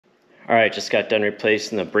All right, just got done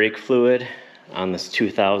replacing the brake fluid on this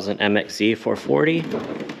 2000 MXZ 440.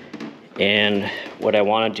 And what I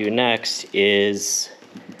want to do next is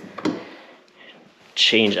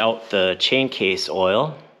change out the chain case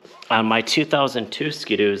oil. On my 2002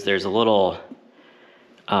 Skidoos, there's a little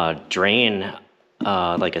drain,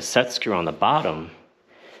 like a set screw on the bottom,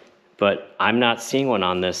 but I'm not seeing one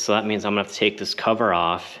on this, so that means I'm gonna have to take this cover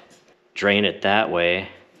off, drain it that way.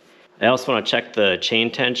 I also want to check the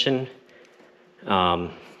chain tension,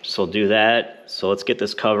 so I'll do that. So let's get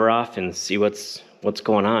this cover off and see what's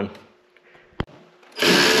going on.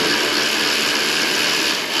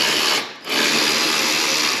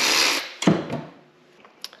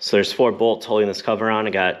 So there's 4 bolts holding this cover on. I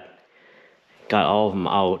got all of them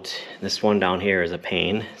out. This one down here is a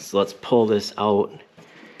pain. So let's pull this out,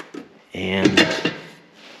 and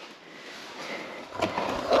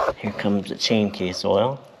here comes the chain case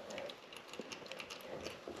oil.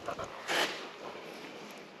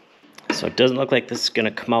 So it doesn't look like this is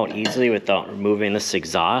gonna come out easily without removing this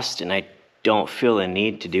exhaust, and I don't feel the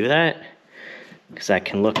need to do that because I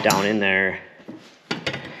can look down in there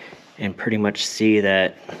and pretty much see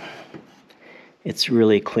that it's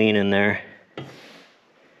really clean in there.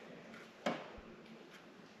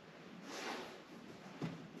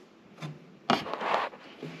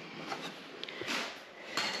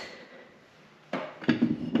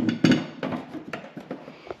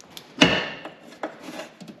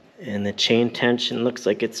 And the chain tension looks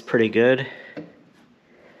like it's pretty good.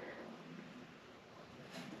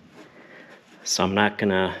 So I'm not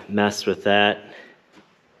gonna mess with that.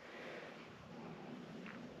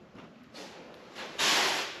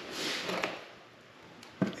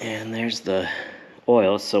 And there's the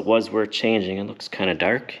oil, so it was worth changing. It looks kind of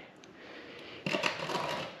dark.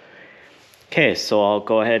 Okay, so I'll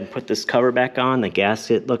go ahead and put this cover back on. The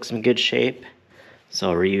gasket looks in good shape,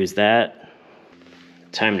 so I'll reuse that.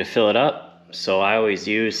 Time to fill it up. So I always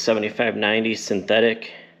use 75/90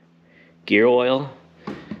 synthetic gear oil.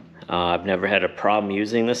 I've never had a problem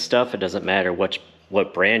using this stuff. It doesn't matter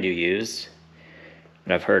what brand you use.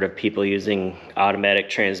 But I've heard of people using automatic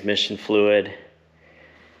transmission fluid.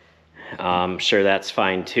 I'm sure that's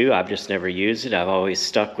fine too. I've just never used it. I've always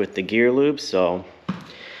stuck with the gear lube. So I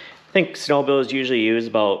think Snowmobiles usually use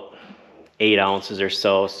about 8 ounces or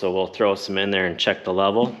so. So we'll throw some in there and check the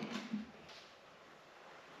level.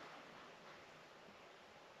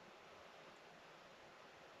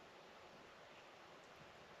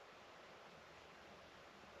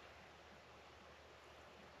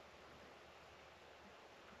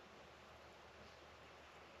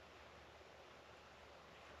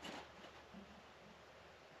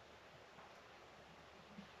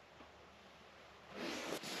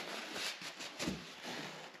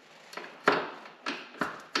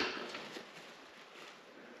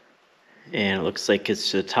 And it looks like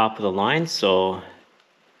it's to the top of the line, so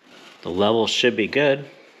the level should be good.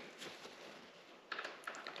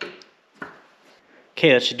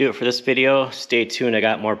 Okay, that should do it for this video. Stay tuned, I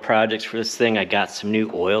got more projects for this thing. I got some new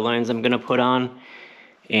oil lines I'm gonna put on,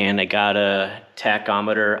 and I got a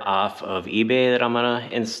tachometer off of eBay that I'm gonna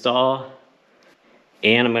install.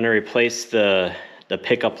 And I'm gonna replace the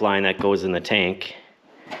pickup line that goes in the tank.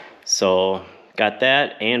 So got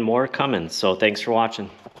that and more coming, so thanks for watching.